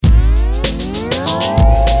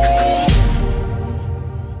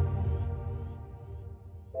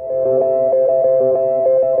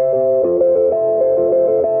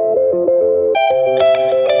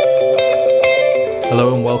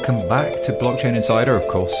back to Blockchain Insider. Of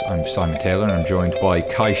course, I'm Simon Taylor and I'm joined by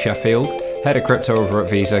Kai Sheffield, head of crypto over at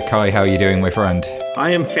Visa. Kai, how are you doing, my friend?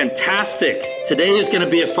 I am fantastic. Today is going to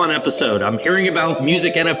be a fun episode. I'm hearing about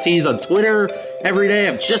music NFTs on Twitter every day.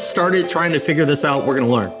 I've just started trying to figure this out. We're going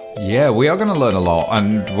to learn. Yeah, we are going to learn a lot,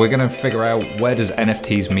 and we're going to figure out where does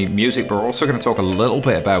NFTs meet music, but we're also going to talk a little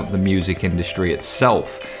bit about the music industry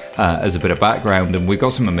itself as a bit of background, and we've got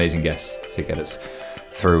some amazing guests to get us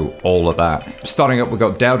through all of that. Starting up, we've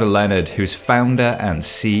got Douda Leonard, who's founder and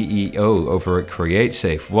CEO over at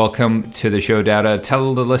CreateSafe. Welcome to the show, Douda.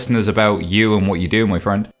 Tell the listeners about you and what you do, my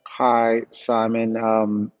friend. Hi,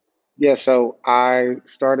 Simon. So I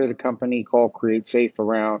started a company called CreateSafe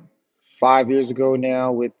around 5 years ago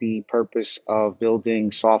now with the purpose of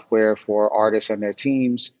building software for artists and their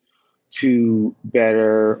teams to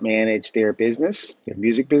better manage their business, their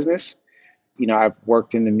music business. You know, I've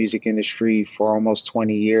worked in the music industry for almost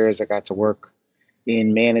 20 years. I got to work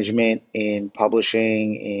in management, in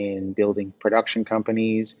publishing, in building production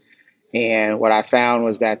companies. And what I found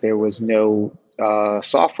was that there was no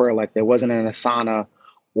software, like there wasn't an Asana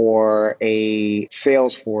or a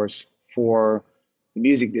Salesforce for the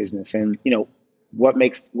music business. And,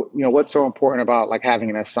 what's so important about like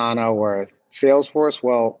having an Asana or a Salesforce?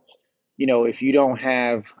 Well, if you don't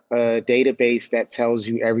have a database that tells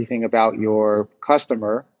you everything about your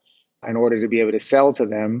customer in order to be able to sell to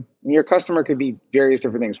them, and your customer could be various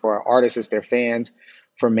different things. For artists, it's their fans.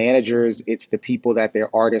 For managers, it's the people that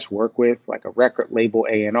their artists work with, like a record label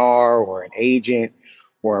A&R or an agent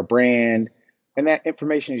or a brand. And that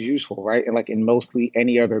information is useful, right? And like in mostly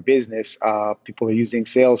any other business, people are using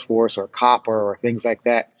Salesforce or Copper or things like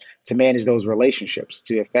that to manage those relationships,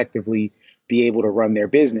 to effectively be able to run their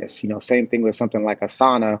business. Same thing with something like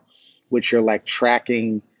Asana, which you're like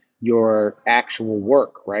tracking your actual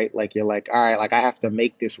work, right? Like you're like, all right, like I have to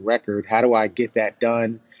make this record. How do I get that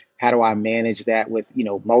done? How do I manage that with,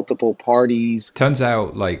 multiple parties? Turns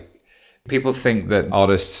out like people think that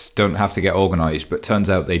artists don't have to get organized, but turns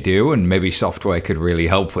out they do, and maybe software could really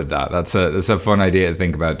help with that. That's a fun idea to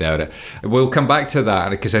think about, Douda. We'll come back to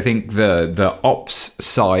that because I think the ops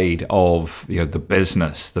side of the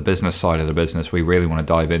business side of the business, we really want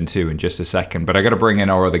to dive into in just a second. But I got to bring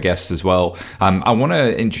in our other guests as well. I want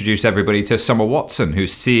to introduce everybody to Summer Watson,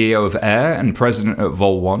 who's CEO of Air and president at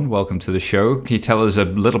Vol1. Welcome to the show. Can you tell us a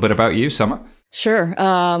little bit about you, Summer? Sure.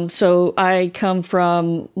 So I come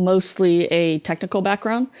from mostly a technical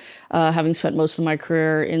background, having spent most of my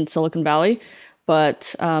career in Silicon Valley,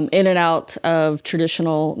 but in and out of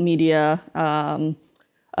traditional media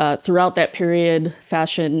throughout that period,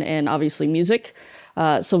 fashion and obviously music.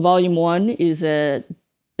 So Volume1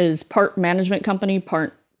 is part management company,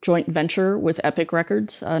 part joint venture with Epic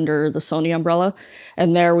Records under the Sony umbrella.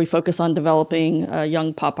 And there we focus on developing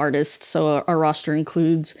young pop artists. So our roster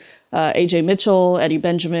includes AJ Mitchell, Eddie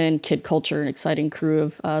Benjamin, Kid Culture, an exciting crew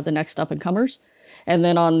of the next up-and-comers. And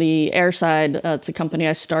then on the Air side, it's a company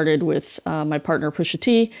I started with my partner Pusha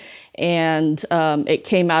T. And it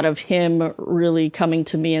came out of him really coming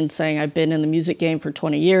to me and saying, I've been in the music game for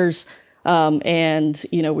 20 years. And,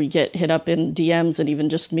 we get hit up in DMs, and even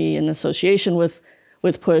just me in association with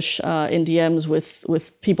Push in DMs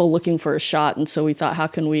with people looking for a shot. And so we thought, how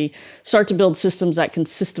can we start to build systems that can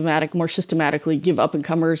more systematically give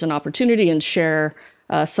up-and-comers an opportunity and share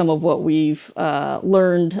some of what we've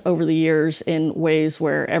learned over the years in ways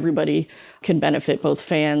where everybody can benefit, both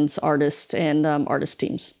fans, artists, and artist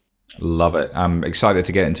teams. Love it. I'm excited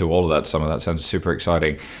to get into all of that. Some of that sounds super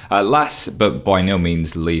exciting. Last, but by no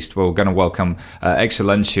means least, we're going to welcome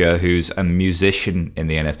Excelencia, who's a musician in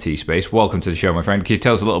the NFT space. Welcome to the show, my friend. Can you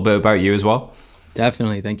tell us a little bit about you as well?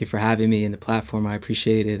 Definitely. Thank you for having me in the platform. I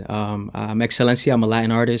appreciate it. I'm Excelencia. I'm a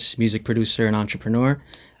Latin artist, music producer, and entrepreneur.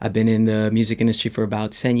 I've been in the music industry for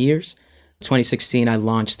about 10 years. 2016, I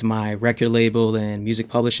launched my record label and music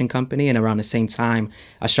publishing company. And around the same time,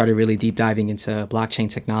 I started really deep diving into blockchain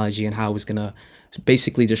technology and how it was going to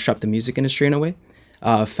basically disrupt the music industry in a way.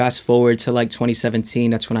 Fast forward to like 2017,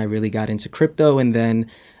 that's when I really got into crypto. And then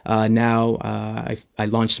now I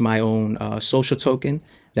launched my own social token.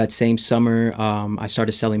 That same summer, I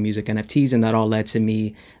started selling music NFTs, and that all led to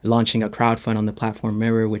me launching a crowdfund on the platform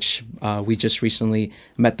Mirror, which we just recently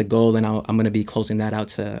met the goal, and I'm going to be closing that out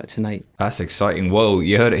tonight. That's exciting. Well,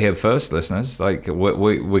 you heard it here first, listeners. Like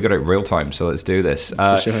we got it real time, so let's do this.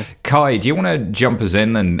 Sure. Kai, do you want to jump us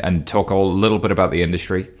in and talk a little bit about the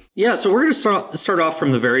industry? Yeah, so we're going to start off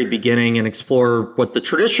from the very beginning and explore what the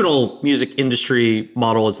traditional music industry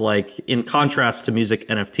model is like in contrast to music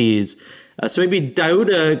NFTs. So maybe,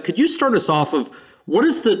 Douda, could you start us off of what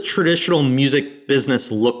does the traditional music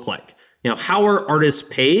business look like? how are artists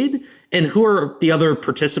paid, and who are the other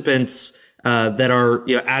participants that are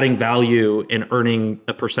adding value and earning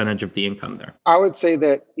a percentage of the income there? I would say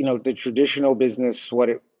that, the traditional business, what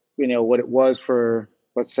it was for,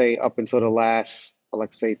 let's say, up until the last,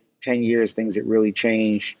 let's say, 10 years, things that really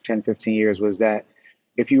changed, 10, 15 years, was that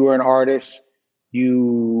if you were an artist,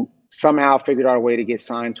 you somehow figured out a way to get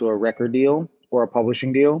signed to a record deal or a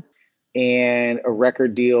publishing deal. And a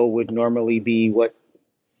record deal would normally be what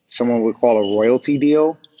someone would call a royalty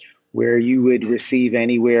deal, where you would receive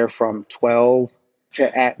anywhere from 12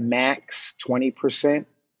 to at max 20%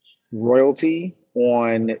 royalty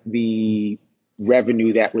on the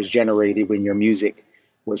revenue that was generated when your music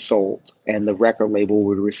was sold. And the record label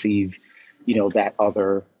would receive, that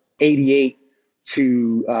other 88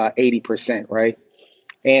 to 80%, right?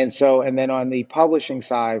 And then on the publishing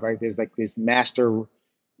side, right, there's like this master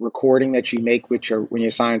recording that you make when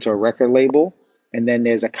you're signed to a record label. And then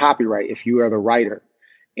there's a copyright if you are the writer.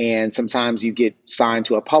 And sometimes you get signed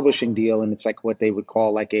to a publishing deal, and it's like what they would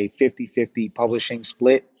call like a 50-50 publishing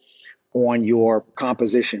split on your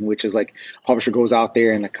composition, which is like a publisher goes out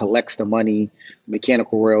there and collects the money,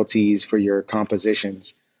 mechanical royalties for your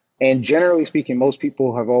compositions. And generally speaking, most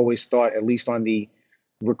people have always thought, at least on the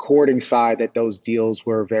recording side, that those deals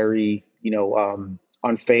were very,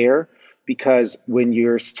 unfair, because when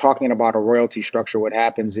you're talking about a royalty structure, what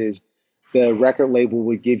happens is the record label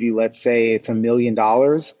would give you, let's say it's $1 million,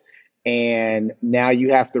 and now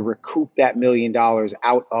you have to recoup that $1 million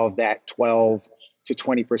out of that 12 to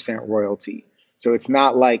 20% royalty. So it's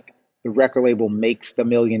not like the record label makes the $1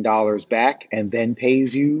 million back and then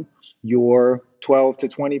pays you your 12 to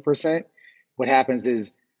 20%. What happens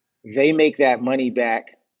is they make that money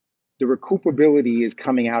back. The recoupability is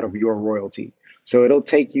coming out of your royalty. So it'll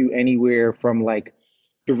take you anywhere from like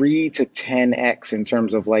 3 to 10x in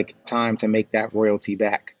terms of like time to make that royalty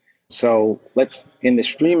back. So in the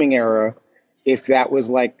streaming era, if that was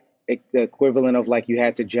like the equivalent of like you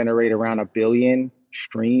had to generate around 1 billion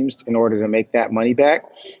streams in order to make that money back,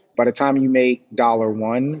 by the time you make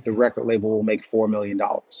 $1, the record label will make $4 million,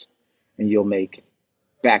 and you'll make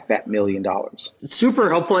back that $1 million.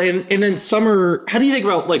 Super helpful. And then Summer, how do you think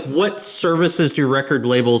about like what services do record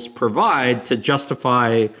labels provide to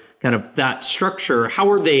justify kind of that structure? How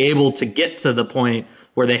are they able to get to the point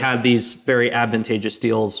where they have these very advantageous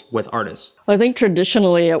deals with artists? I think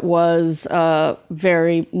traditionally it was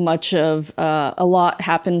very much of a lot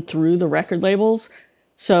happened through the record labels.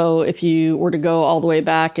 So if you were to go all the way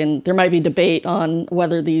back, and there might be debate on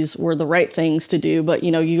whether these were the right things to do, but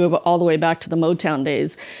you go all the way back to the Motown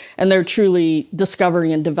days, and they're truly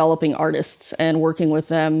discovering and developing artists and working with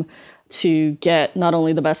them to get not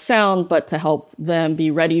only the best sound, but to help them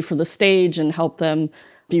be ready for the stage and help them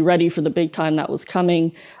be ready for the big time that was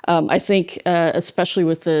coming. I think, especially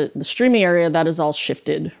with the streaming area, that has all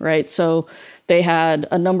shifted, right? So they had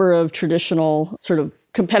a number of traditional sort of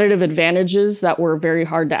competitive advantages that were very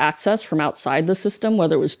hard to access from outside the system,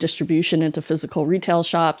 whether it was distribution into physical retail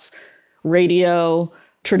shops, radio,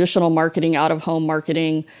 traditional marketing, out-of-home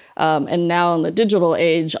marketing. And now in the digital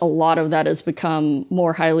age, a lot of that has become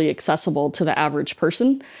more highly accessible to the average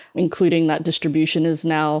person, including that distribution is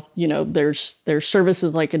now, there's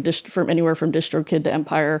services like from anywhere from DistroKid to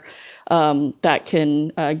Empire that can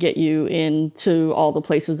get you into all the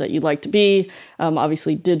places that you'd like to be.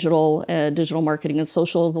 Obviously, digital marketing and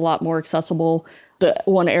social is a lot more accessible. The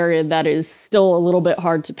one area that is still a little bit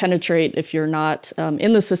hard to penetrate if you're not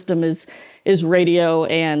in the system is radio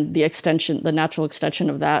and the natural extension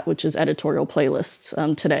of that, which is editorial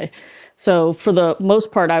playlists today. So for the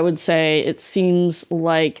most part, I would say it seems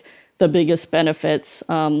like the biggest benefits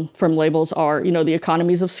from labels are, the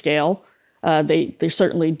economies of scale. They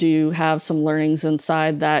certainly do have some learnings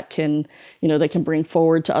inside that they can bring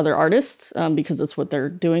forward to other artists because it's what they're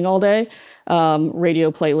doing all day.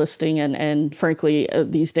 Radio playlisting and frankly,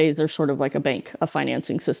 these days they're sort of like a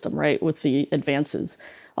financing system, right? With the advances.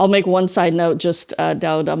 I'll make one side note, just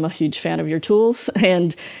Daoud, I'm a huge fan of your tools.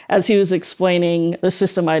 And as he was explaining the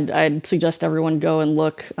system, I'd suggest everyone go and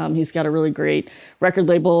look. He's got a really great record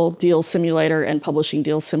label deal simulator and publishing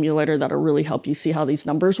deal simulator that'll really help you see how these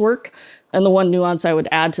numbers work. And the one nuance I would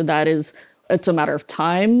add to that is it's a matter of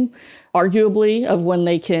time, arguably, of when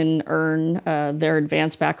they can earn their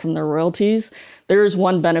advance back from their royalties. There is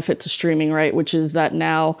one benefit to streaming, right, which is that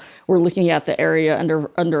now we're looking at the area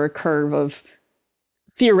under a curve of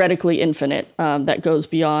theoretically infinite that goes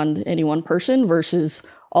beyond any one person versus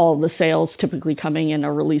all the sales typically coming in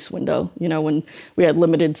a release window, when we had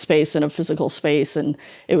limited space in a physical space and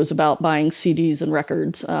it was about buying CDs and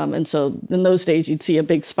records. And so in those days, you'd see a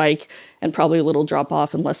big spike and probably a little drop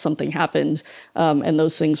off unless something happened. And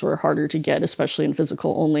those things were harder to get, especially in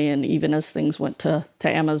physical only. And even as things went to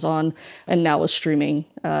Amazon and now with streaming,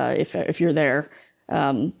 if you're there,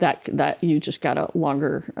 that you just got a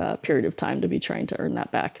longer period of time to be trying to earn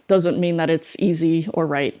that back. Doesn't mean that it's easy or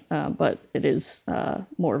right, but it is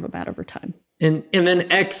more of a matter of time. And then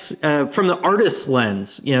X, from the artist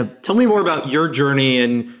lens, tell me more about your journey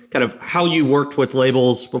and kind of how you worked with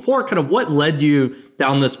labels before, kind of what led you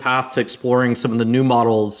down this path to exploring some of the new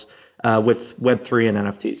models with Web3 and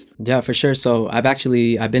NFTs. Yeah, for sure. So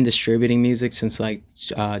I've been distributing music since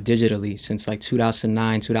digitally since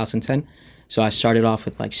 2009, 2010. So I started off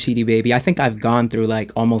with CD Baby. I think I've gone through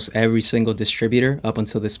almost every single distributor up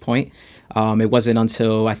until this point. It wasn't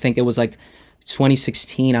until I think it was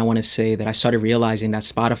 2016, I want to say, that I started realizing that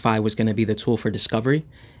Spotify was going to be the tool for discovery.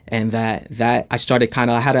 And that I started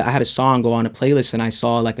I had a song go on a playlist and I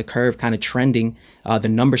saw a curve kind of trending. The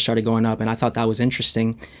numbers started going up and I thought that was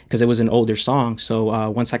interesting because it was an older song. So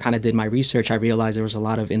once I kind of did my research, I realized there was a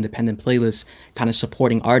lot of independent playlists kind of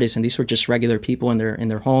supporting artists. And these were just regular people in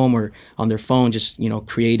their home or on their phone, just,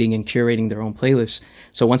 creating and curating their own playlists.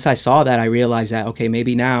 So once I saw that, I realized that, okay,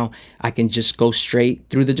 maybe now I can just go straight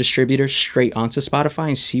through the distributor, straight onto Spotify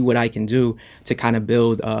and see what I can do to kind of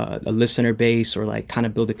build a listener base or kind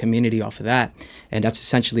of build a community off of that. And that's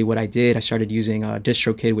essentially what I did. I started using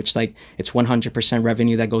DistroKid, which it's 100%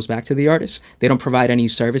 revenue that goes back to the artist. They don't provide any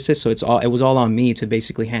services, so it was all on me to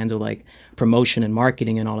basically handle promotion and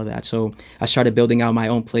marketing and all of that. So I started building out my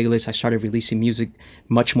own playlist. I started releasing music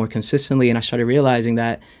much more consistently, and I started realizing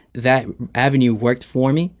that avenue worked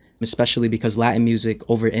for me, especially because Latin music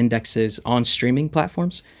over indexes on streaming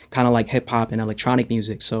platforms, kind of like hip hop and electronic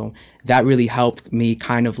music. So that really helped me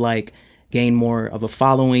kind of gain more of a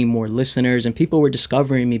following, more listeners, and people were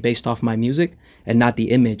discovering me based off my music and not the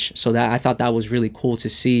image. So that I thought that was really cool to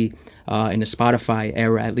see in the Spotify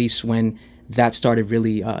era, at least when that started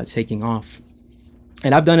really taking off.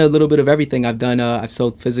 And I've done a little bit of everything. I've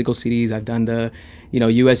sold physical CDs. I've done the,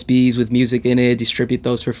 USBs with music in it, distribute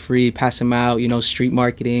those for free, pass them out, street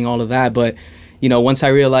marketing, all of that. But, once I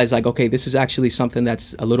realized okay, this is actually something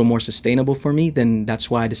that's a little more sustainable for me, then that's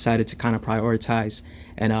why I decided to kind of prioritize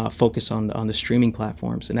and focus on the streaming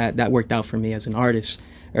platforms. And that worked out for me as an artist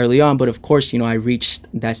early on. But of course, I reached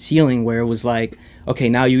that ceiling where it was okay,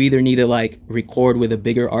 now you either need to record with a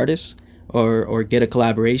bigger artist or get a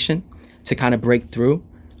collaboration to kind of break through,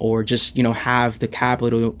 or just, have the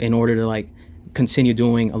capital in order to continue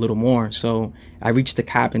doing a little more. So I reached the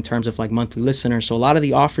cap in terms of monthly listeners. So a lot of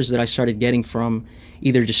the offers that I started getting from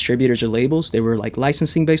either distributors or labels, they were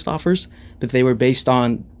licensing based offers, but they were based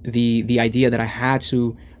on the idea that I had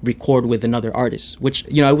to record with another artist, which,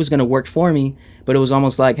 it was going to work for me, but it was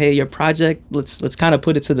almost hey, your project, let's kind of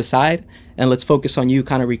put it to the side and let's focus on you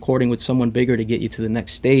kind of recording with someone bigger to get you to the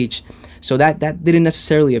next stage. So that didn't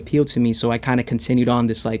necessarily appeal to me. So I kind of continued on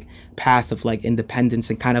this path of independence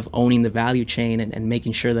and kind of owning the value chain and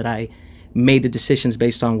making sure that I made the decisions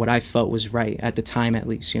based on what I felt was right at the time, at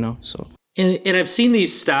least, so. And I've seen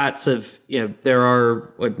these stats of, there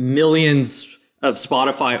are millions of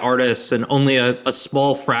Spotify artists and only a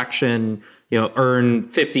small fraction, earn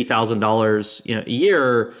 $50,000, a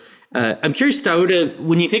year. I'm curious, Daouda,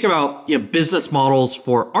 when you think about, business models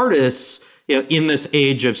for artists, in this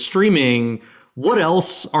age of streaming, what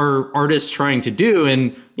else are artists trying to do?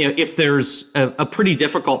 And, if there's a pretty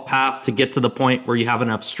difficult path to get to the point where you have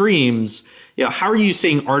enough streams, how are you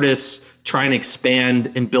seeing artists try and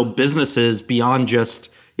expand and build businesses beyond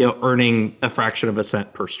just, earning a fraction of a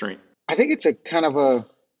cent per stream? I think it's a kind of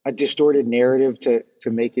a distorted narrative to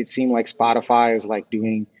make it seem like Spotify is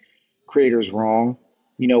doing creators wrong.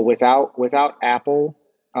 Without Apple,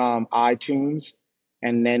 iTunes,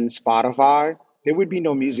 and then Spotify, there would be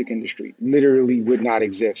no music industry. Literally would not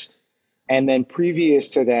exist. And then previous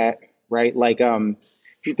to that, right?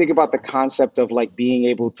 If you think about the concept of being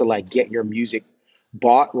able to get your music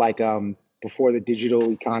bought, before the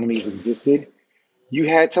digital economies existed, you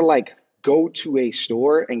had to go to a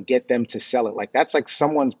store and get them to sell it. That's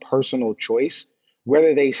someone's personal choice,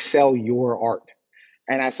 whether they sell your art.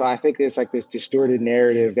 And so I think there's this distorted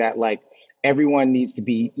narrative that everyone needs to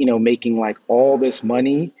be, making all this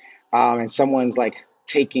money, and someone's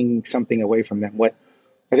taking something away from them. What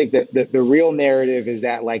I think that the real narrative is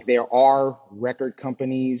that there are record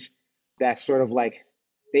companies that sort of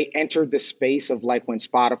they entered the space of when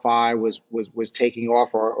Spotify was taking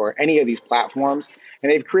off or any of these platforms,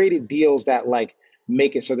 and they've created deals that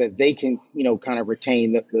make it so that they can, kind of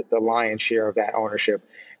retain the lion's share of that ownership.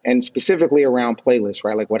 And specifically around playlists,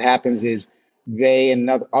 right? Like what happens is they and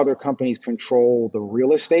other companies control the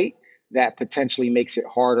real estate that potentially makes it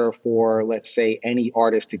harder for, let's say, any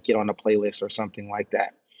artist to get on a playlist or something like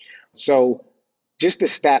that. So just the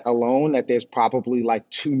stat alone that there's probably like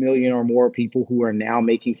 2 million or more people who are now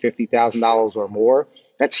making $50,000 or more,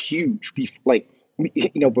 that's huge. Like,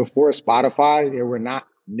 before Spotify, there were not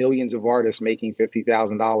millions of artists making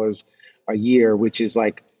 $50,000 a year, which is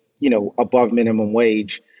like, above minimum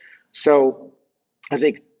wage. So I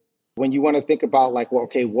think when you want to think about like, well,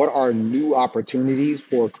 okay, what are new opportunities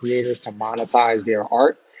for creators to monetize their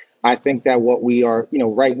art? I think that what we are,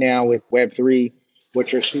 right now with Web3,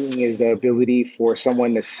 what you're seeing is the ability for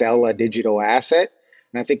someone to sell a digital asset.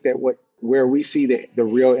 And I think that where we see the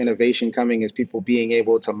real innovation coming is people being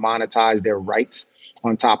able to monetize their rights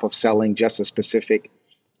on top of selling just a specific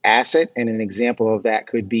asset. And an example of that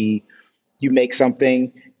could be you make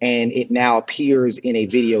something and it now appears in a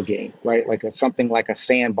video game, right? Like something like a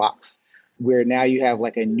sandbox, where now you have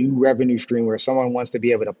like a new revenue stream where someone wants to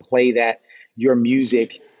be able to play your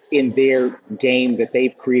music in their game that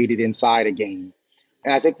they've created inside a game.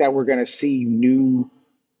 And I think that we're going to see new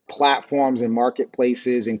platforms and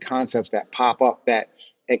marketplaces and concepts that pop up that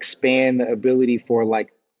expand the ability for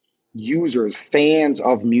like users, fans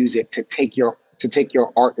of music to take your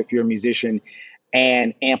art, if you're a musician,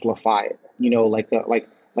 and amplify it.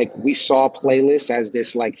 Like we saw playlists as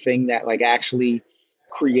this like thing that like actually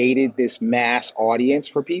created this mass audience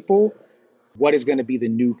for people. What is going to be the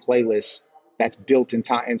new playlist that's built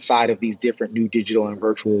inside of these different new digital and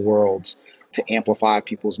virtual worlds to amplify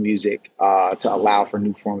people's music, to allow for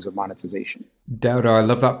new forms of monetization? Dauda, I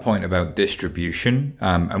love that point about distribution.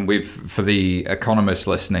 And for the economists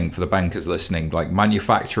listening, for the bankers listening, like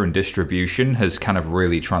manufacture and distribution has kind of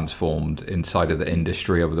really transformed inside of the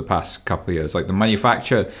industry over the past couple of years. Like the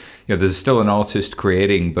manufacture, there's still an artist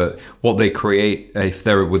creating, but what they create, if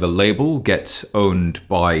they're with a label, gets owned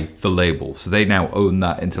by the label. So they now own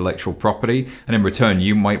that intellectual property. And in return,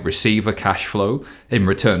 you might receive a cash flow in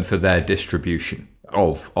return for their distribution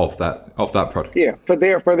of that product. Yeah, for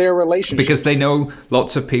their relationship. Because they know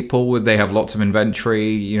lots of people, they have lots of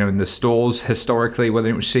inventory, in the stores historically, whether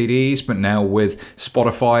it was CDs, but now with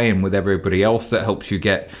Spotify and with everybody else that helps you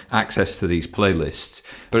get access to these playlists.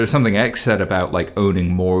 But it's something X said about like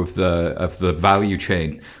owning more of the value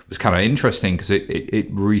chain was kind of interesting because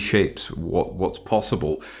it reshapes what's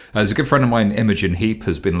possible. As a good friend of mine, Imogen Heap,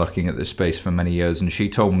 has been looking at this space for many years, and she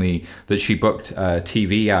told me that she booked a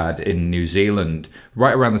TV ad in New Zealand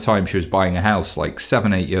right around the time she was buying a house, like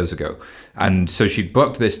 7-8 years ago. And so she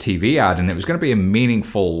booked this TV ad, and it was going to be a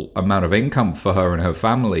meaningful amount of income for her and her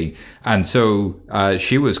family. And so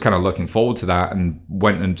she was kind of looking forward to that and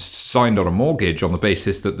went and signed on a mortgage on the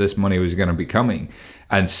basis that this money was going to be coming.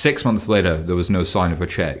 And 6 months later, there was no sign of a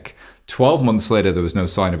check. 12 months later, there was no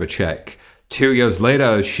sign of a check. 2 years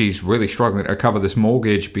later, she's really struggling to cover this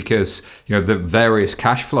mortgage because, the various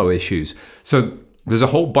cash flow issues. So there's a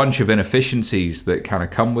whole bunch of inefficiencies that kind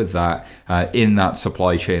of come with that in that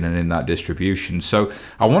supply chain and in that distribution. So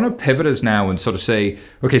I want to pivot us now and sort of say,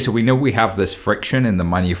 okay, so we know we have this friction in the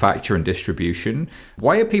manufacture and distribution.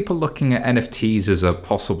 Why are people looking at NFTs as a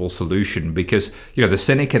possible solution? Because, the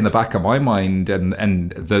cynic in the back of my mind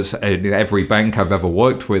and there's every bank I've ever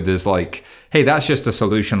worked with is like, hey, that's just a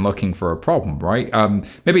solution looking for a problem, right?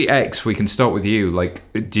 Maybe X, we can start with you. Like,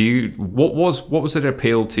 what was it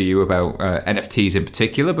appeal to you about NFTs in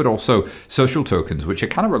particular, but also social tokens, which are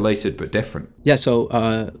kind of related but different? Yeah, so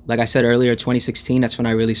like I said earlier, 2016, that's when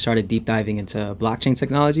I really started deep diving into blockchain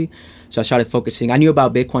technology. So I started focusing. I knew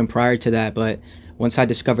about Bitcoin prior to that, but once I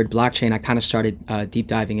discovered blockchain, I kind of started deep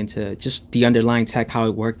diving into just the underlying tech, how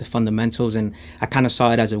it worked, the fundamentals, and I kind of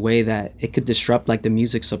saw it as a way that it could disrupt like the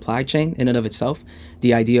music supply chain in and of itself.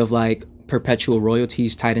 The idea of like perpetual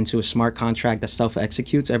royalties tied into a smart contract that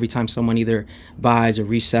self-executes every time someone either buys or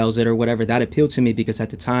resells it or whatever, that appealed to me because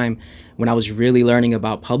at the time when I was really learning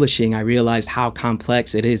about publishing, I realized how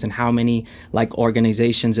complex it is and how many like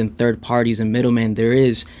organizations and third parties and middlemen there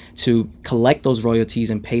is to collect those royalties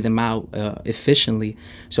and pay them out efficiently.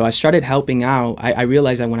 So I started helping out. I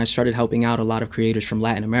realized that when I started helping out a lot of creators from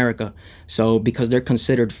Latin America, so because they're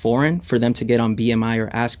considered foreign, for them to get on BMI or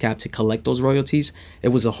ASCAP to collect those royalties, it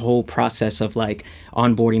was a whole process of like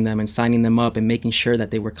onboarding them and signing them up and making sure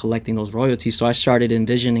that they were collecting those royalties. So I started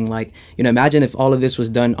envisioning like, imagine if all of this was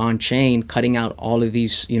done on chain, cutting out all of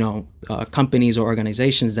these, companies or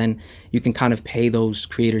organizations, then you can kind of pay those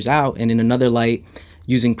creators out. And in another light,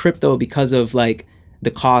 using crypto, because of like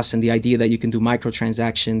the cost and the idea that you can do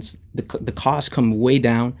microtransactions, the costs come way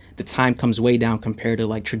down, the time comes way down compared to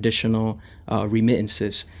like traditional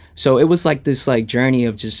remittances. So it was like this like journey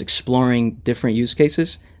of just exploring different use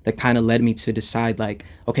cases that kind of led me to decide like,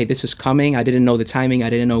 okay, this is coming. I didn't know the timing. I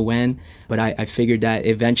didn't know when, but I figured that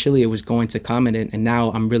eventually it was going to come. And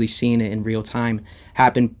now I'm really seeing it in real time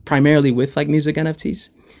happen primarily with like music NFTs.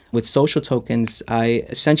 With social tokens, I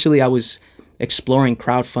was exploring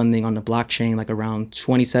crowdfunding on the blockchain like around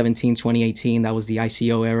 2017, 2018. That was the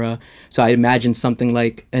ICO era. So I imagined something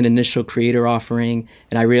like an initial creator offering.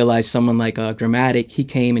 And I realized someone like Grammatic, he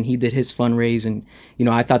came and he did his fundraise. And, you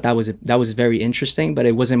know, I thought that was very interesting, but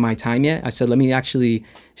it wasn't my time yet. I said, let me actually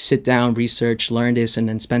sit down, research, learn this, and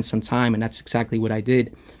then spend some time. And that's exactly what I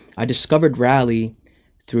did. I discovered Rally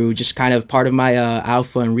through just kind of part of my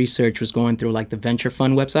alpha and research was going through like the venture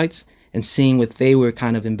fund websites and seeing what they were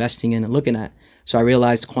kind of investing in and looking at. So I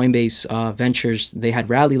realized Coinbase Ventures, they had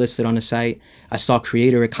Rally listed on the site. I saw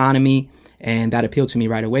creator economy, and that appealed to me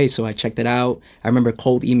right away. So I checked it out. I remember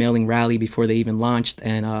cold emailing Rally before they even launched.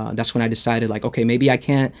 And that's when I decided like, okay, maybe I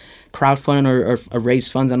can't crowdfund or raise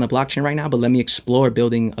funds on the blockchain right now, but let me explore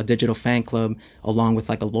building a digital fan club along with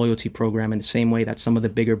like a loyalty program in the same way that some of the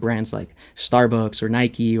bigger brands like Starbucks or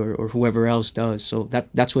Nike or whoever else does. So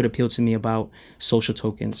that's what appealed to me about social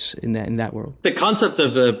tokens in that world. The concept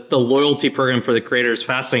of the loyalty program for the creators is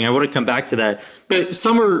fascinating. I want to come back to that. But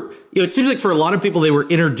it seems like for a lot of people, they were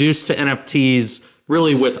introduced to NFTs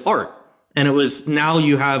really with art. And it was now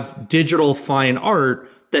you have digital fine art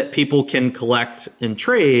that people can collect and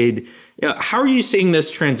trade. How are you seeing this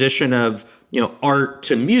transition of, art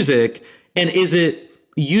to music? And is it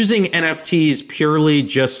using NFTs purely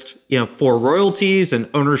just, for royalties and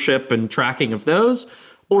ownership and tracking of those?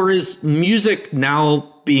 Or is music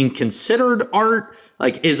now being considered art?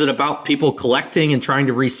 Like, is it about people collecting and trying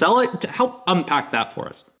to resell it? Help unpack that for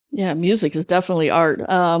us. Yeah, music is definitely art.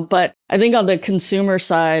 But I think on the consumer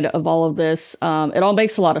side of all of this, it all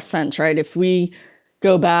makes a lot of sense, right? If we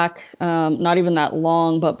go back, not even that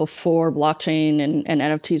long, but before blockchain and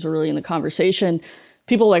NFTs were really in the conversation,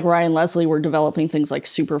 people like Ryan Leslie were developing things like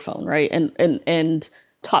Superphone, right? And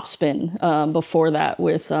Topspin before that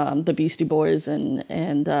with the Beastie Boys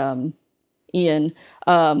and Ian.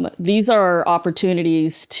 These are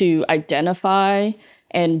opportunities to identify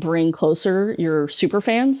and bring closer your super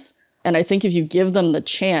fans. And I think if you give them the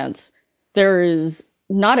chance, there is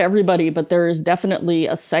not everybody, but there is definitely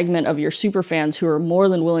a segment of your super fans who are more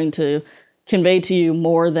than willing to convey to you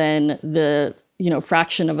more than the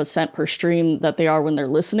fraction of a cent per stream that they are when they're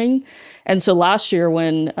listening. And so last year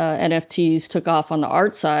when NFTs took off on the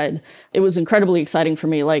art side, it was incredibly exciting for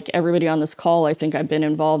me. Like everybody on this call, I think I've been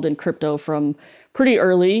involved in crypto from pretty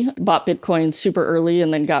early, bought Bitcoin super early,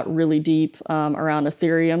 and then got really deep around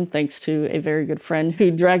Ethereum, thanks to a very good friend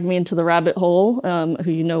who dragged me into the rabbit hole,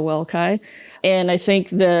 who you know well, Kai. And I think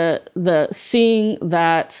the seeing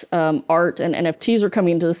that art and NFTs are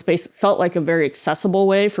coming into the space felt like a very accessible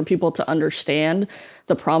way for people to understand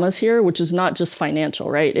the promise here, which is not just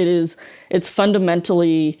financial, right? It's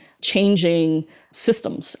fundamentally changing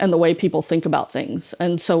systems and the way people think about things.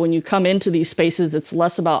 And so when you come into these spaces, it's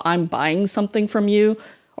less about I'm buying something from you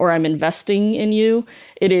or I'm investing in you.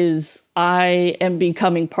 It is I am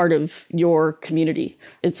becoming part of your community.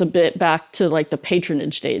 It's a bit back to like the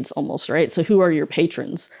patronage days almost, right? So who are your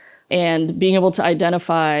patrons? And being able to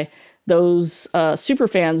identify those super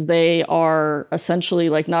fans, they are essentially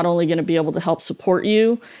like not only going to be able to help support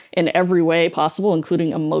you in every way possible,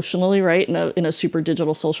 including emotionally, right, in a super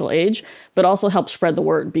digital social age, but also help spread the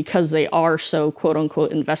word because they are so quote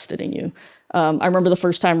unquote invested in you. I remember the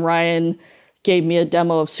first time Ryan gave me a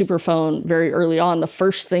demo of Superphone very early on. The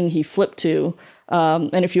first thing he flipped to,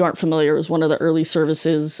 and if you aren't familiar, it was one of the early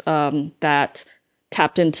services that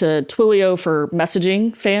tapped into Twilio for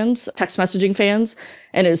messaging fans, text messaging fans.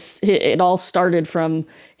 And it all started from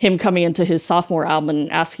him coming into his sophomore album and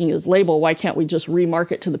asking his label, why can't we just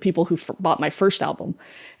remarket to the people who bought my first album?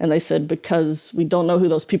 And they said, because we don't know who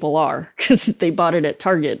those people are, because they bought it at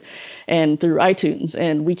Target and through iTunes,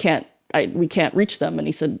 and we can't reach them. And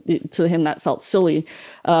he said to him that felt silly.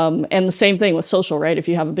 And the same thing with social, right? If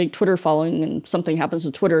you have a big Twitter following and something happens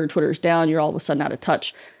to Twitter's down, you're all of a sudden out of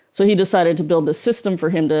touch. So he decided to build this system for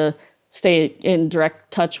him to stay in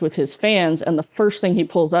direct touch with his fans. And the first thing he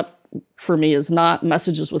pulls up for me is not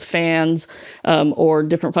messages with fans or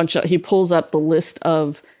different functions. He pulls up the list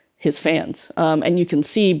of his fans. And you can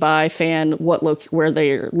see by fan where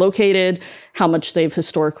they're located, how much they've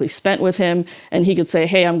historically spent with him. And he could say,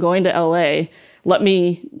 hey, I'm going to LA. let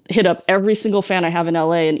me hit up every single fan I have in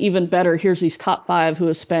LA. And even better, here's these top 5 who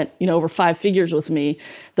have spent, over 5 figures with me,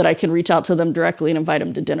 that I can reach out to them directly and invite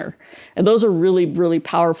them to dinner. And those are really, really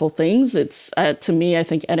powerful things. It's, to me, I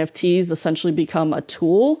think NFTs essentially become a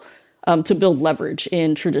tool to build leverage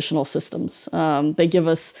in traditional systems. They give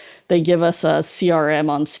us a CRM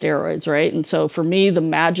on steroids, right? And so for me, the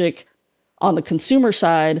magic on the consumer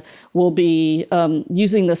side will be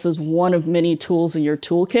using this as one of many tools in your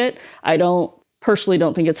toolkit. I personally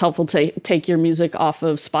don't think it's helpful to take your music off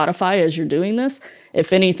of Spotify as you're doing this.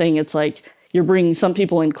 If anything, it's like you're bringing some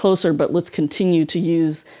people in closer, but let's continue to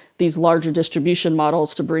use these larger distribution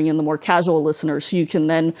models to bring in the more casual listeners, so you can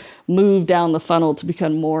then move down the funnel to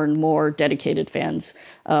become more and more dedicated fans,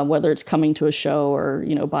 whether it's coming to a show or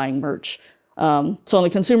buying merch. So on the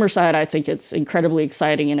consumer side, I think it's incredibly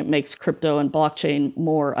exciting, and it makes crypto and blockchain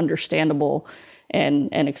more understandable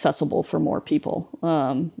and accessible for more people,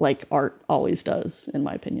 like art always does, in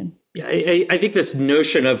my opinion. Yeah, I think this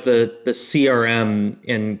notion of the CRM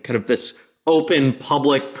and kind of this open,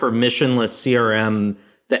 public, permissionless CRM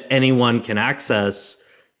that anyone can access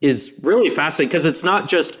is really fascinating, because it's not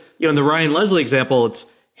just, in the Ryan Leslie example, it's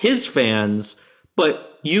his fans,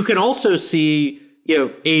 but you can also see,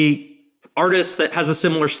 a artist that has a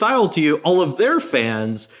similar style to you, all of their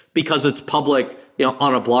fans, because it's public,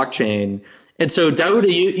 on a blockchain. And so,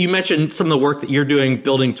 Daouda, you mentioned some of the work that you're doing,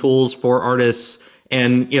 building tools for artists,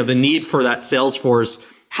 and the need for that sales force.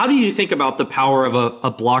 How do you think about the power of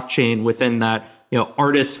a blockchain within that,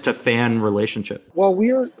 artist to fan relationship? Well,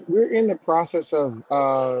 we're in the process of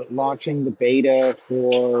launching the beta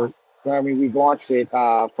for. We've launched it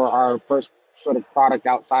for our first sort of product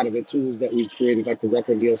outside of the tools that we've created, like the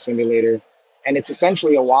record deal simulator, and it's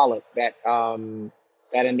essentially a wallet that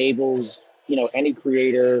that enables any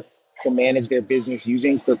creator to manage their business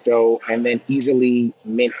using crypto and then easily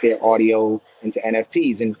mint their audio into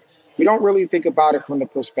NFTs. And we don't really think about it from the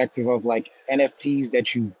perspective of like NFTs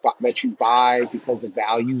that you buy because the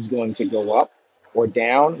value is going to go up or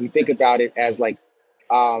down. We think about it as like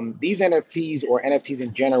these NFTs or NFTs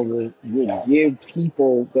in general will give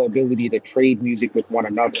people the ability to trade music with one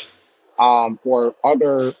another, or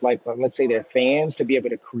other, like, let's say their fans, to be able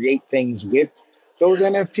to create things with those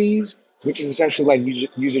NFTs, which is essentially like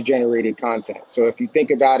user generated content. So if you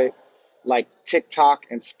think about it, like TikTok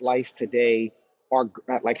and Splice today are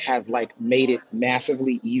have made it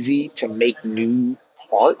massively easy to make new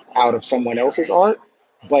art out of someone else's art,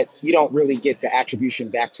 but you don't really get the attribution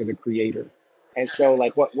back to the creator. And so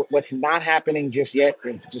like what's not happening just yet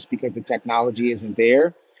is just because the technology isn't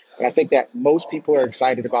there. But I think that most people are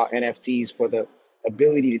excited about NFTs for the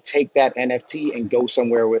ability to take that NFT and go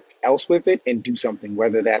somewhere else with it and do something,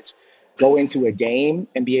 whether that's go into a game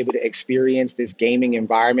and be able to experience this gaming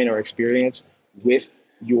environment or experience with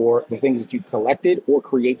the things that you collected, or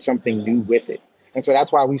create something new with it. And so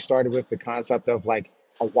that's why we started with the concept of like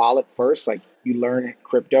a wallet first, like you learn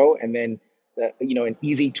crypto, and then an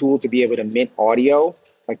easy tool to be able to mint audio.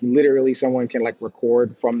 Like literally someone can like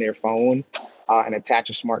record from their phone and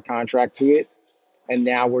attach a smart contract to it. And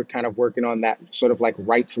now we're kind of working on that sort of like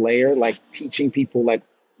rights layer, like teaching people like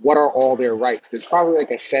what are all their rights. There's probably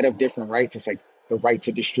like a set of different rights. It's like the right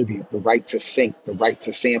to distribute, the right to sync, the right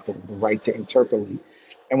to sample, the right to interpolate.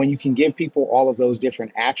 And when you can give people all of those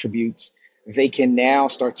different attributes, they can now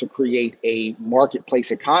start to create a marketplace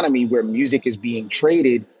economy where music is being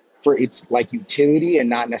traded for its like utility and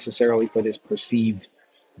not necessarily for this perceived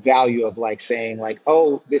value of like saying like,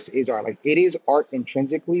 oh, this is art. Like it is art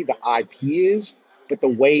intrinsically, the IP is, but the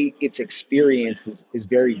way it's experienced is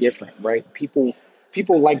very different, right? People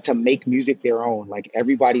like to make music their own. Like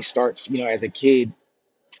everybody starts, as a kid,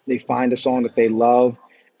 they find a song that they love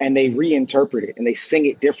and they reinterpret it and they sing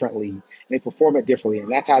it differently and they perform it differently.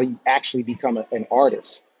 And that's how you actually become an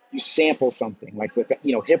artist. You sample something like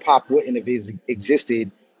hip hop wouldn't have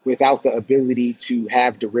existed without the ability to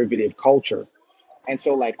have derivative culture. And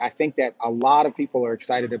so like, I think that a lot of people are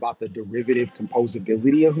excited about the derivative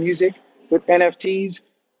composability of music with NFTs.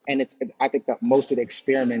 And I think that most of the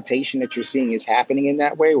experimentation that you're seeing is happening in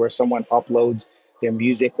that way, where someone uploads their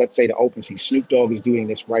music, let's say to OpenSea. Snoop Dogg is doing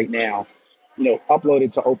this right now, upload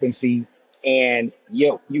it to OpenSea, and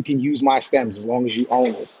you can use my stems as long as you own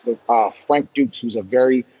this. Frank Dukes, who's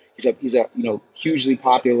he's a hugely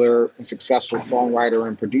popular and successful songwriter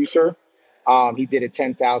and producer. He did a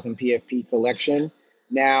 10,000 PFP collection.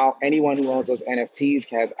 Now anyone who owns those NFTs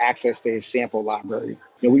has access to his sample library.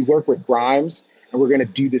 We work with Grimes, and we're going to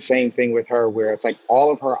do the same thing with her, where it's like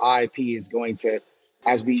all of her IP is going to,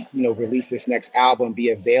 as we release this next album, be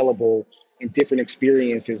available in different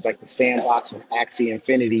experiences like the Sandbox or Axie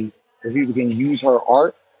Infinity, where people can use her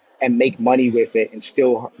art and make money with it and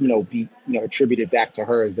still, be, attributed back to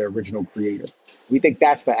her as the original creator. We think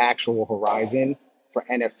that's the actual horizon for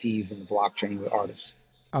NFTs and blockchain with artists.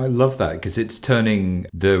 I love that because it's turning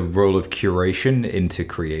the role of curation into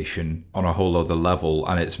creation on a whole other level,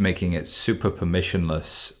 and it's making it super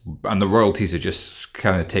permissionless, and the royalties are just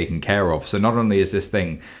kind of taken care of. So not only is this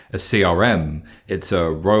thing a CRM, it's a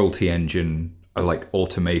royalty engine, like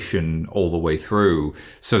automation all the way through.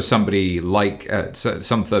 So somebody like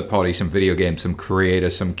some third party, some video game, some creator,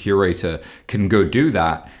 some curator can go do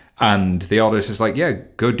that. And the artist is like, yeah,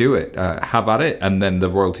 go do it. Have at it. And then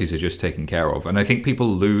the royalties are just taken care of. And I think people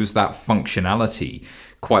lose that functionality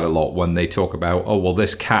quite a lot when they talk about, oh, well,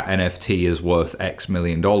 this cat NFT is worth X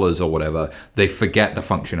million dollars or whatever. They forget the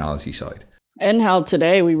functionality side. And how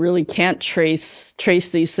today we really can't trace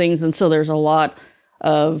these things. And so there's a lot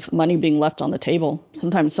of money being left on the table.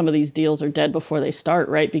 Sometimes some of these deals are dead before they start,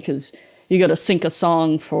 right? Because you got to sync a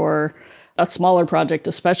song for a smaller project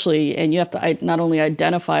especially, and you have to not only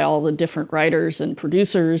identify all the different writers and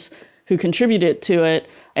producers who contributed to it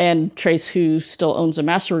and trace who still owns a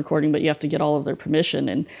master recording, but you have to get all of their permission.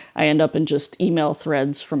 And I end up in just email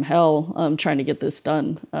threads from hell trying to get this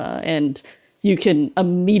done. And you can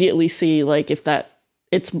immediately see, like, if that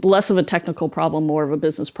it's less of a technical problem, more of a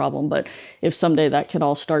business problem. But if someday that could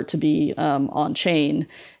all start to be on chain,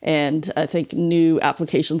 and I think new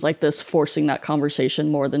applications like this forcing that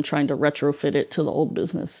conversation more than trying to retrofit it to the old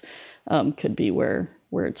business could be where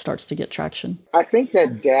it starts to get traction. I think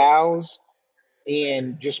that DAOs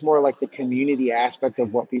and just more like the community aspect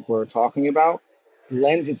of what people are talking about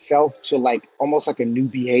lends itself to like almost like a new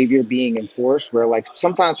behavior being enforced, where like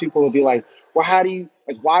sometimes people will be like, well, how do you,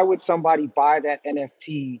 like, why would somebody buy that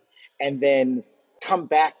NFT and then come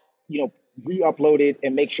back, re-upload it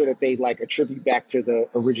and make sure that they like attribute back to the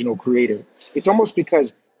original creator? It's almost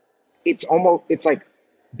because it's like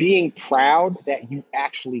being proud that you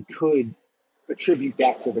actually could attribute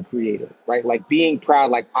back to the creator, right? Like being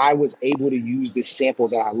proud, like I was able to use this sample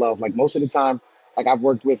that I love. Like most of the time, like I've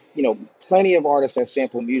worked with, plenty of artists that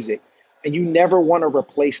sample music, and you never want to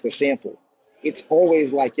replace the sample. It's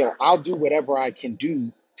always like, I'll do whatever I can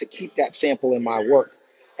do to keep that sample in my work.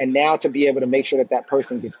 And now to be able to make sure that that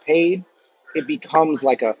person gets paid, it becomes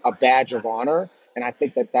like a badge of honor. And I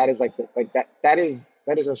think that is like that is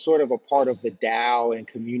a sort of a part of the DAO and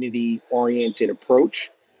community oriented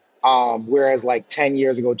approach. Whereas like 10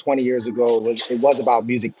 years ago, 20 years ago, it was about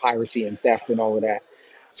music piracy and theft and all of that.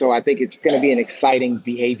 So I think it's going to be an exciting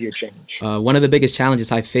behavior change. One of the biggest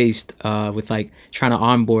challenges I faced with like trying to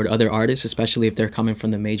onboard other artists, especially if they're coming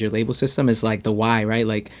from the major label system, is like the why, right?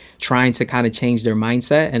 Like trying to kind of change their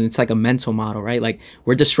mindset. And it's like a mental model, right? Like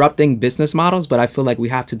we're disrupting business models, but I feel like we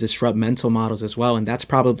have to disrupt mental models as well. And that's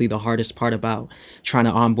probably the hardest part about trying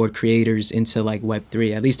to onboard creators into like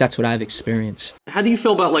Web3. At least that's what I've experienced. How do you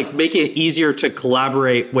feel about like making it easier to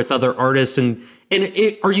collaborate with other artists, and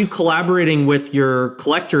are you collaborating with your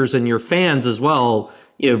collectors and your fans as well?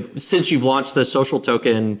 Since you've launched the social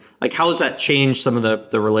token, like how has that changed some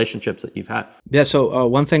of the relationships that you've had? Yeah, so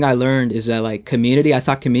one thing I learned is that like community, I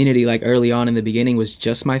thought community like early on in the beginning was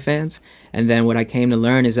just my fans. And then what I came to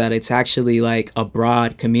learn is that it's actually like a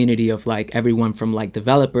broad community of like everyone from like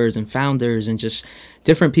developers and founders and just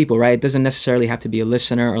different people, right? It doesn't necessarily have to be a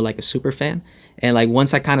listener or like a super fan. And like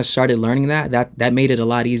once I kind of started learning that made it a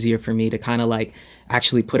lot easier for me to kind of like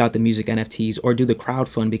actually put out the music NFTs or do the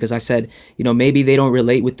crowdfund, because I said, maybe they don't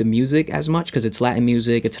relate with the music as much because it's Latin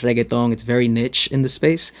music, it's reggaeton, it's very niche in the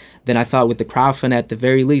space. Then I thought with the crowdfund, at the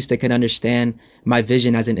very least, they can understand my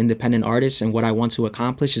vision as an independent artist, and what I want to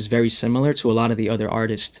accomplish is very similar to a lot of the other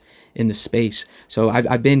artists in the space. So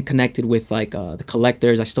I've been connected with like the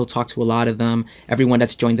collectors. I still talk to a lot of them. Everyone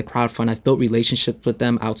that's joined the crowdfund, I've built relationships with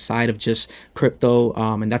them outside of just crypto.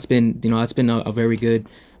 And that's been a very good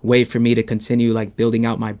way for me to continue like building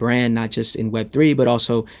out my brand, not just in Web3, but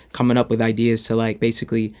also coming up with ideas to like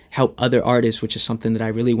basically help other artists, which is something that I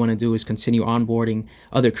really want to do, is continue onboarding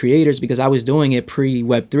other creators, because I was doing it pre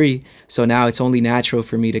Web3. So now it's only natural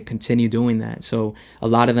for me to continue doing that. So a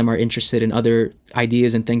lot of them are interested in other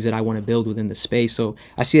ideas and things that I want to build within the space. So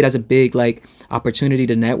I see it as a big like opportunity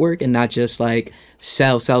to network and not just like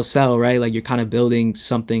sell, right? Like you're kind of building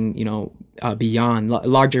something, beyond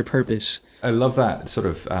larger purpose. I love that sort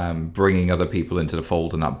of bringing other people into the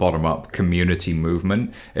fold and that bottom-up community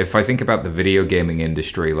movement. If I think about the video gaming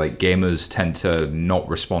industry, like gamers tend to not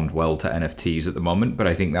respond well to NFTs at the moment, but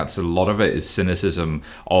I think that's a lot of it is cynicism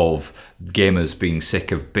of gamers being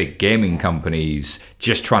sick of big gaming companies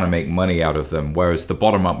just trying to make money out of them. Whereas the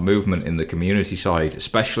bottom-up movement in the community side,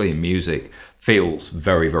 especially in music, feels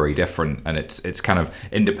very, very different. And it's kind of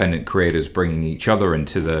independent creators bringing each other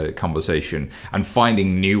into the conversation and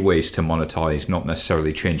finding new ways to monetize, not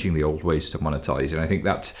necessarily changing the old ways to monetize. And I think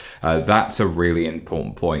that's a really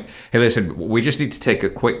important point. Hey, listen, we just need to take a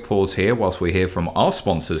quick pause here whilst we hear from our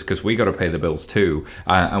sponsors, because we got to pay the bills too.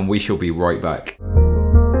 And we shall be right back.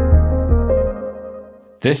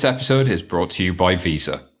 This episode is brought to you by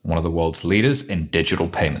Visa, one of the world's leaders in digital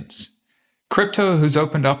payments. Crypto has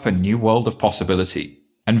opened up a new world of possibility,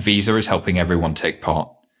 and Visa is helping everyone take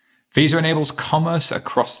part. Visa enables commerce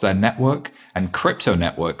across their network and crypto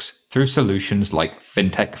networks through solutions like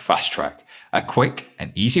FinTech Fast Track, a quick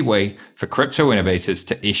and easy way for crypto innovators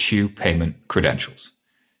to issue payment credentials.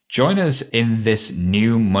 Join us in this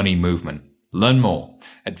new money movement. Learn more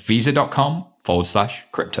at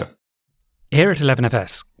visa.com/crypto. Here at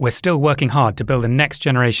 11FS, we're still working hard to build the next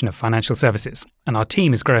generation of financial services, and our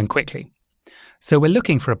team is growing quickly. So we're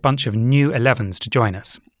looking for a bunch of new 11s to join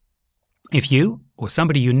us. If you, or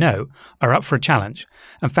somebody you know, are up for a challenge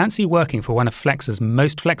and fancy working for one of Flex's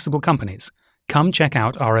most flexible companies, come check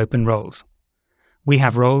out our open roles. We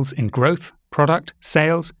have roles in growth, product,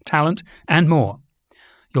 sales, talent, and more.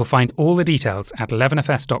 You'll find all the details at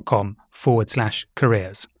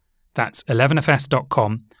 11fs.com/careers. That's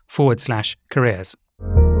 11fs.com/careers.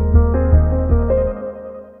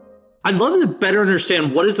 I'd love to better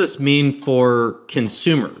understand, what does this mean for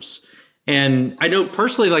consumers? And I know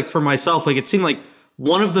personally, like for myself, like it seemed like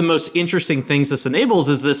one of the most interesting things this enables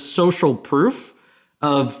is this social proof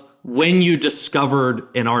of when you discovered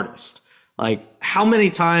an artist. Like, how many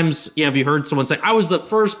times have you heard someone say, I was the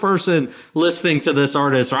first person listening to this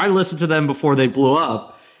artist, or I listened to them before they blew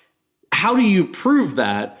up? How do you prove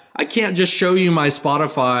that? I can't just show you my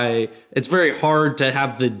Spotify. It's very hard to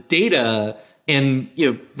have the data and,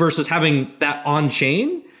 versus having that on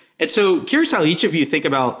chain. And so curious how each of you think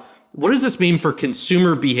about, what does this mean for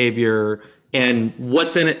consumer behavior and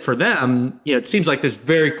what's in it for them? It seems like there's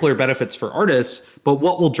very clear benefits for artists, but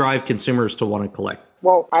what will drive consumers to want to collect?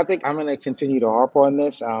 Well, I think I'm going to continue to harp on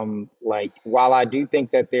this. While I do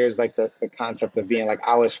think that there's like the concept of being like,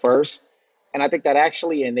 I was first, and I think that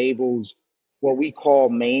actually enables what we call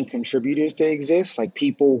main contributors to exist, like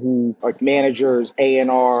people who, like managers,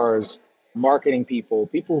 A&Rs, marketing people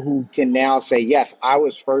who can now say, yes, I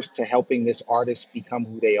was first to helping this artist become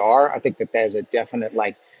who they are. I think that there's a definite,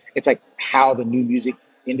 it's like how the new music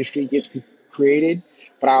industry gets created.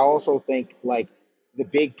 But I also think like the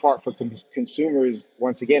big part for consumers,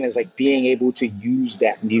 once again, is like being able to use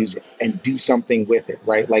that music and do something with it,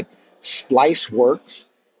 right? Like Splice works,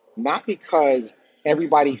 not because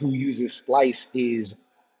everybody who uses Splice is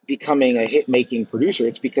becoming a hit-making producer.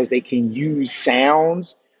 It's because they can use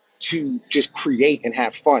sounds to just create and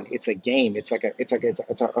have fun. It's a game. It's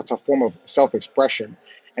a form of self-expression.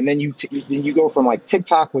 And then you go from like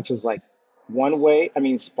TikTok, which is like one way,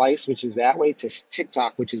 Splice, which is that way, to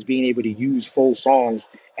TikTok, which is being able to use full songs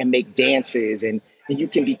and make dances, and you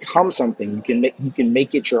can become something. You can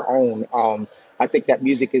make it your own. I think that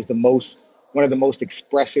music is one of the most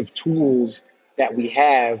expressive tools that we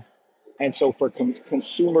have. And so for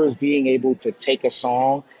consumers being able to take a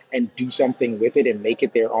song and do something with it and make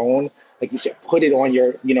it their own, like you said, put it on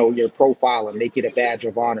your profile and make it a badge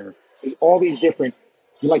of honor. There's all these different,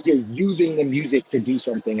 like you're using the music to do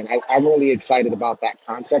something. And I'm really excited about that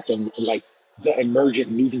concept and like the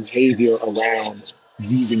emergent new behavior around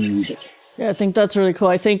using music. Yeah, I think that's really cool.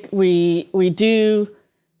 I think we do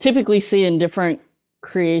typically see in different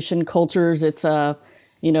creation cultures, it's a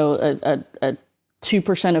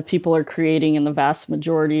 2% of people are creating and the vast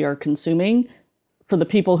majority are consuming. For the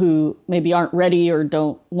people who maybe aren't ready or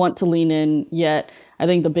don't want to lean in yet, I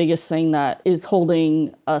think the biggest thing that is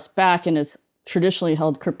holding us back and has traditionally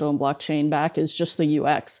held crypto and blockchain back is just the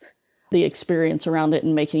UX, the experience around it,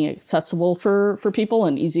 and making it accessible for people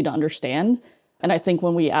and easy to understand. And I think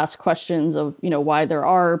when we ask questions of, why there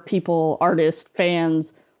are people, artists,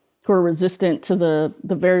 fans who are resistant to the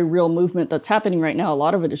very real movement that's happening right now, a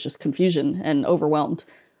lot of it is just confusion and overwhelmed.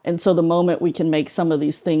 And so the moment we can make some of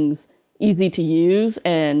these things easy to use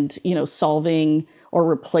and, solving or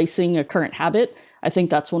replacing a current habit, I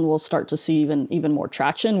think that's when we'll start to see even more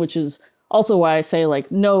traction, which is also why I say,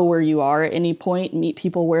 like, know where you are at any point, meet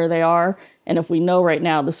people where they are. And if we know right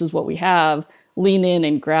now this is what we have, lean in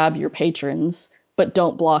and grab your patrons, but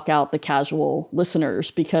don't block out the casual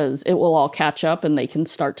listeners, because it will all catch up and they can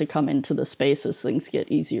start to come into the space as things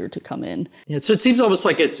get easier to come in. Yeah, so it seems almost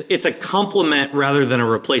like it's a complement rather than a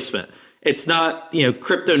replacement. It's not,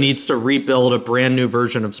 crypto needs to rebuild a brand new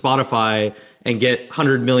version of Spotify and get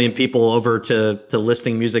 100 million people over to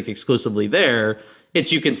listing music exclusively there.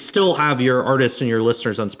 It's you can still have your artists and your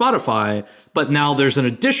listeners on Spotify, but now there's an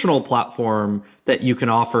additional platform that you can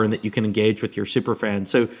offer and that you can engage with your super fans.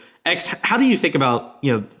 So X, how do you think about,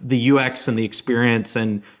 the UX and the experience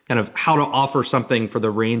and kind of how to offer something for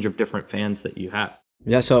the range of different fans that you have?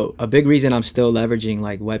 Yeah, so a big reason I'm still leveraging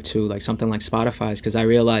like Web2, like something like Spotify, is because I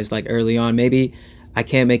realized like early on, maybe I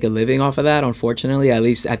can't make a living off of that, unfortunately, at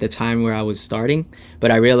least at the time where I was starting. But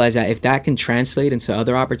I realized that if that can translate into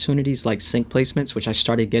other opportunities like sync placements, which I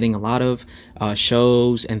started getting a lot of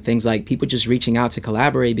shows and things like people just reaching out to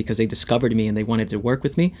collaborate because they discovered me and they wanted to work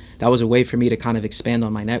with me. That was a way for me to kind of expand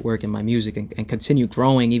on my network and my music and continue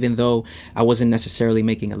growing, even though I wasn't necessarily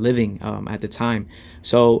making a living at the time.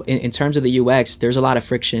 So in terms of the UX, there's a lot of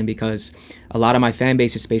friction because a lot of my fan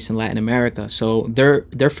base is based in Latin America. So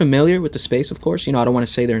they're familiar with the space, of course. I don't want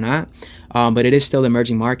to say they're not, but it is still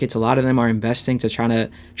emerging markets. A lot of them are investing to try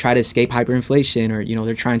to escape hyperinflation, or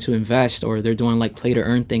they're trying to invest, or they're doing like play to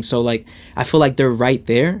earn things. So like I feel like they're right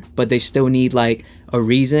there, but they still need like a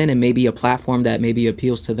reason and maybe a platform that maybe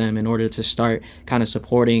appeals to them in order to start kind of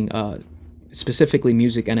supporting specifically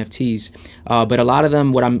music NFTs. But a lot of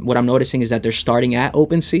them, what I'm noticing is that they're starting at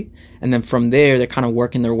OpenSea, and then from there they're kind of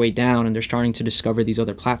working their way down, and they're starting to discover these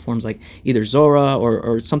other platforms like either Zora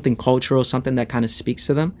or something cultural, something that kind of speaks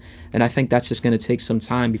to them. And I think that's just going to take some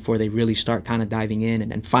time before they really start kind of diving in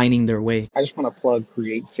and finding their way. I just want to plug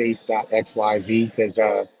createsafe.xyz because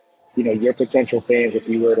your potential fans, if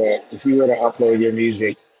you were to upload your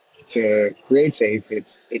music to CreateSafe,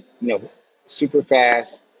 it's super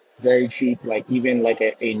fast, very cheap. Like even like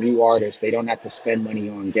a new artist, they don't have to spend money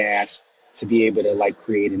on gas to be able to like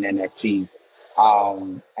create an NFT.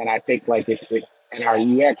 And I think like and our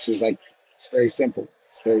UX is like, it's very simple.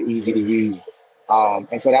 It's very easy to use.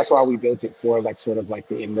 And so that's why we built it for like sort of like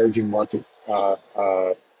the emerging market,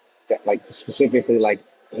 that like specifically like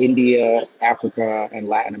India, Africa, and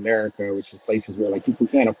Latin America, which is places where like people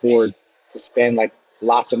can't afford to spend like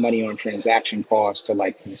lots of money on transaction costs to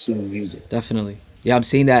like consume music. Definitely. Yeah, I'm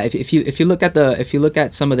seeing that. If you look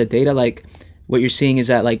at some of the data, like what you're seeing is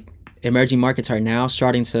that like emerging markets are now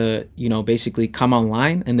starting to, basically come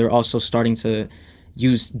online, and they're also starting to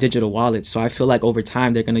use digital wallets. So I feel like over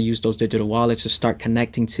time they're going to use those digital wallets to start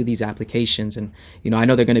connecting to these applications. And, I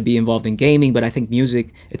know they're going to be involved in gaming, but I think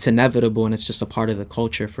music, it's inevitable, and it's just a part of the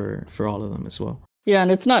culture for all of them as well. Yeah,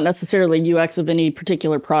 and it's not necessarily UX of any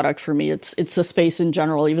particular product for me. It's a space in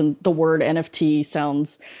general. Even the word NFT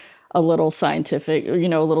sounds a little scientific, a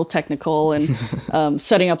little technical, and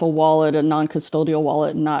setting up a wallet, a non-custodial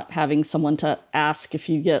wallet, and not having someone to ask if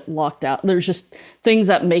you get locked out. There's just things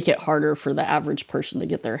that make it harder for the average person to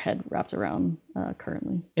get their head wrapped around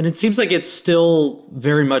currently. And it seems like it's still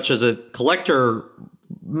very much as a collector,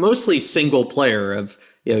 mostly single player of,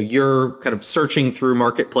 you're kind of searching through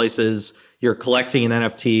marketplaces, you're collecting an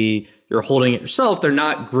NFT, you're holding it yourself. They're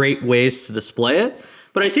not great ways to display it.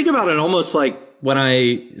 But I think about it almost like when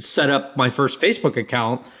I set up my first Facebook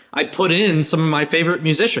account, I put in some of my favorite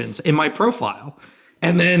musicians in my profile.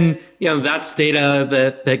 And then, that's data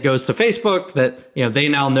that goes to Facebook that, they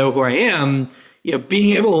now know who I am.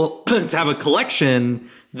 Being able to have a collection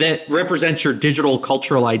that represents your digital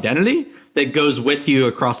cultural identity that goes with you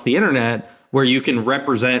across the internet, where you can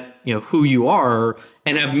represent, who you are,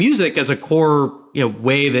 and have music as a core,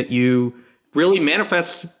 way that you really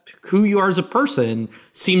manifest who you are as a person,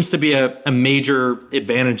 seems to be a major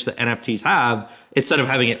advantage that NFTs have, instead of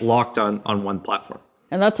having it locked on one platform.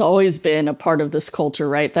 And that's always been a part of this culture,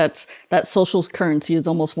 right? That social currency is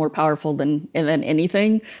almost more powerful than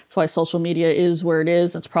anything. That's why social media is where it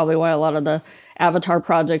is. That's probably why a lot of the avatar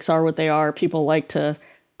projects are what they are. People like to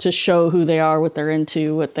show who they are, what they're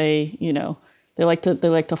into, what they, they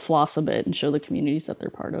like to floss a bit and show the communities that they're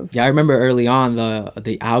part of. Yeah, I remember early on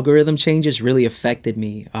the algorithm changes really affected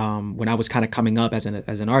me when I was kind of coming up as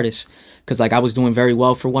an artist, because like I was doing very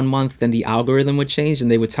well for 1 month, then the algorithm would change and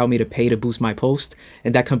they would tell me to pay to boost my post,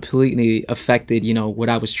 and that completely affected what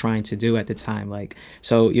I was trying to do at the time. Like,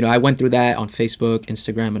 so I went through that on Facebook,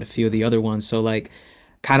 Instagram, and a few of the other ones. So like,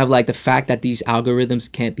 kind of like the fact that these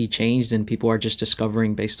algorithms can't be changed and people are just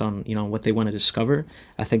discovering based on, what they want to discover.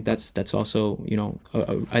 I think that's also,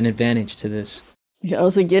 an advantage to this. Yeah, I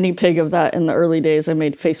was a guinea pig of that in the early days. I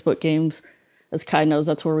made Facebook games. As Kai knows,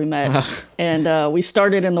 that's where we met. And we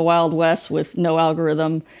started in the Wild West with no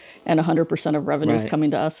algorithm. and 100% of revenues Right.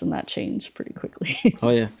 coming to us, and that changed pretty quickly. Oh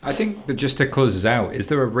yeah. I think that just to close us out, is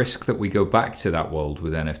there a risk that we go back to that world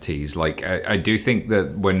with NFTs? Like, I do think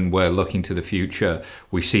that when we're looking to the future,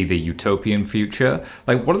 we see the utopian future.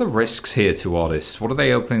 Like, what are the risks here to artists? What are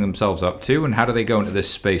they opening themselves up to, and how do they go into this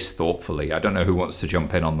space thoughtfully? I don't know who wants to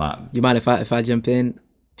jump in on that. You mind if I jump in?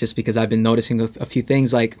 Just because I've been noticing a few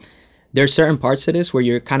things. Like, there are certain parts to this where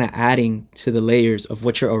you're kind of adding to the layers of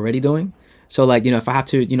what you're already doing. So like, if I have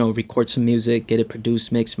to, record some music, get it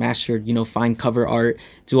produced, mixed, mastered, find cover art,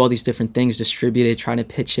 do all these different things, distribute it, trying to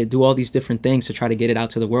pitch it, do all these different things to try to get it out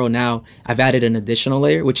to the world. Now I've added an additional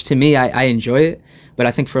layer, which to me, I enjoy it. But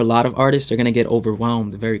I think for a lot of artists, they're going to get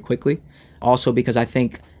overwhelmed very quickly. Also because I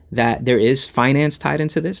think that there is finance tied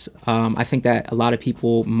into this. I think that a lot of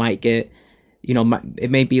people might get,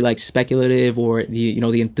 it may be like speculative, or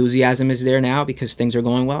the enthusiasm is there now because things are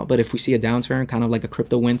going well. But if we see a downturn, kind of like a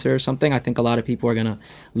crypto winter or something, I think a lot of people are going to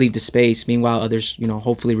leave the space. Meanwhile, others,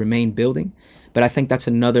 hopefully remain building. But I think that's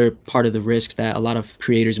another part of the risk that a lot of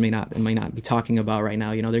creators may not be talking about right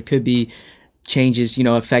now. There could be changes,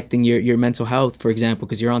 affecting your mental health, for example,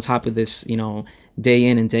 because you're on top of this, day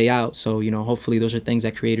in and day out. So, hopefully those are things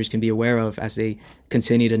that creators can be aware of as they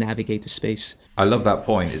continue to navigate the space. I love that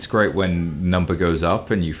point. It's great when number goes up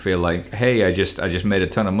and you feel like, hey, I just made a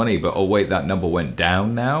ton of money, but oh wait, that number went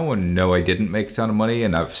down now, and no, I didn't make a ton of money,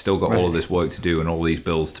 and I've still got all of this work to do and all these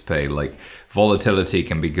bills to pay. Like, volatility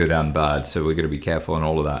can be good and bad, so we're going to be careful on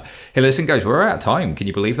all of that. Hey, listen, guys, we're out of time. Can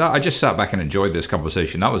you believe that? I just sat back and enjoyed this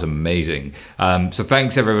conversation. That was amazing. So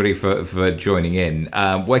thanks everybody for joining in.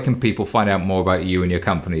 Where can people find out more about you and your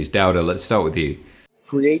companies? Dowda, let's start with you.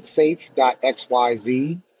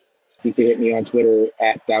 CreateSafe.xyz. You can hit me on Twitter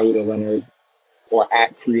at Dawuda Leonard or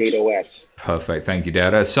at CreateOS. Perfect. Thank you,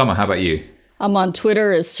 Dowda. Summer, how about you? I'm on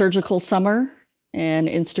Twitter as Surgical Summer, and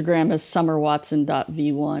Instagram as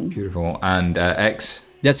summerwatson.v1. Beautiful. And X?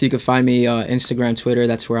 Yes, you can find me Instagram, Twitter.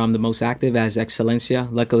 That's where I'm the most active, as Excelencia.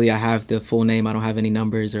 Luckily, I have the full name. I don't have any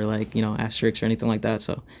numbers or asterisks or anything like that.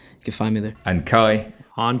 So you can find me there. And Kai?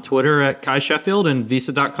 On Twitter at Kai Sheffield and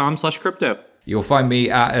visa.com/crypto. You'll find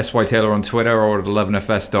me at SY Taylor on Twitter or at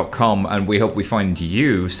 11fs.com, and we hope we find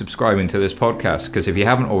you subscribing to this podcast, because if you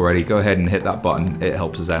haven't already, go ahead and hit that button. It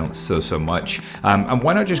helps us out so much. And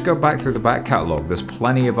why not just go back through the back catalogue? There's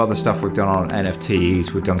plenty of other stuff we've done on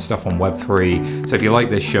NFTs. We've done stuff on Web3. So if you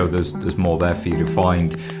like this show, there's more there for you to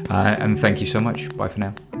find. And thank you so much. Bye for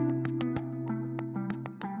now.